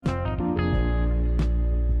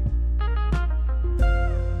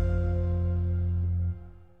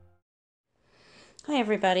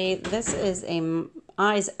everybody. This is a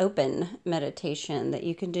eyes open meditation that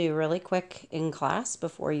you can do really quick in class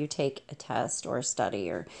before you take a test or a study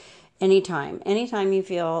or anytime. Anytime you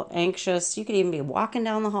feel anxious, you could even be walking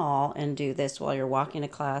down the hall and do this while you're walking to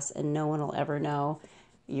class and no one will ever know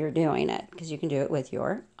you're doing it because you can do it with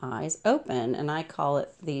your eyes open. And I call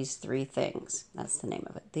it these three things. That's the name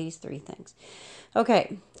of it. These three things.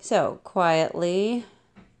 Okay, so quietly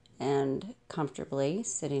and comfortably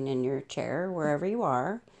sitting in your chair wherever you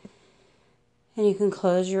are. And you can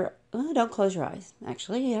close your, don't close your eyes.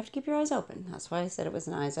 Actually, you have to keep your eyes open. That's why I said it was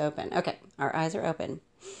an eyes open. Okay, our eyes are open.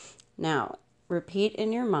 Now, repeat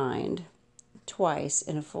in your mind twice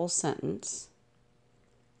in a full sentence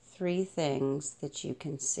three things that you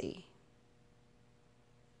can see.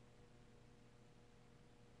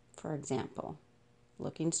 For example,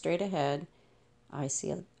 looking straight ahead, I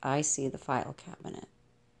see the file cabinet.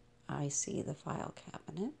 I see the file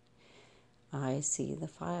cabinet. I see the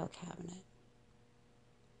file cabinet.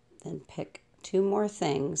 Then pick two more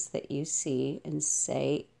things that you see and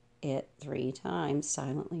say it 3 times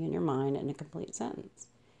silently in your mind in a complete sentence.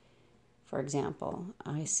 For example,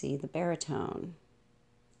 I see the baritone.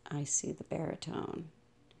 I see the baritone,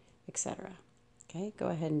 etc. Okay, go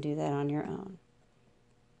ahead and do that on your own.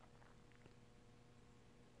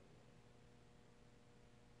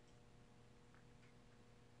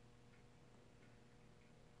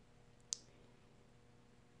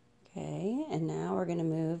 Okay, and now we're going to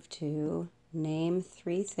move to name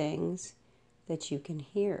 3 things that you can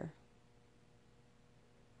hear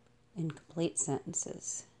in complete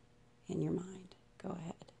sentences in your mind. Go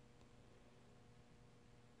ahead.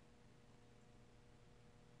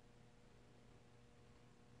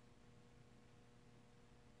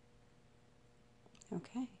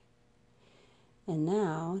 Okay. And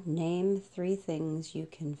now name 3 things you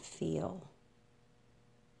can feel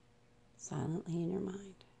silently in your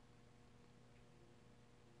mind.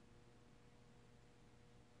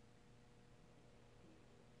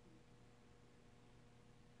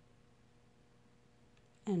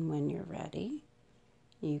 And when you're ready,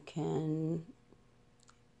 you can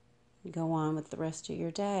go on with the rest of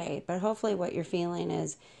your day. But hopefully what you're feeling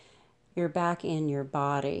is you're back in your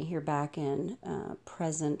body. You're back in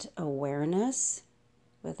present awareness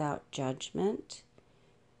without judgment.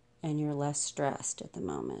 And you're less stressed at the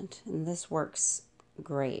moment. And this works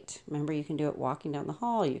great. Remember, you can do it walking down the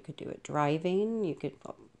hall. You could do it driving. You could,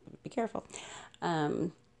 well, be careful.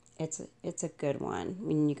 It's a good one. I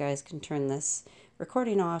mean, you guys can turn this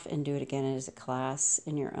recording off and do it again as a class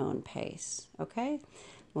in your own pace. Okay?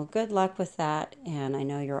 Well, good luck with that. And I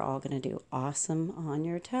know you're all going to do awesome on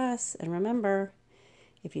your tests. And remember,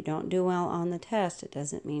 if you don't do well on the test, it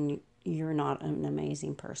doesn't mean you're not an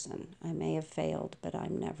amazing person. I may have failed, but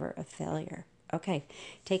I'm never a failure. Okay,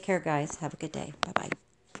 take care, guys. Have a good day. Bye-bye.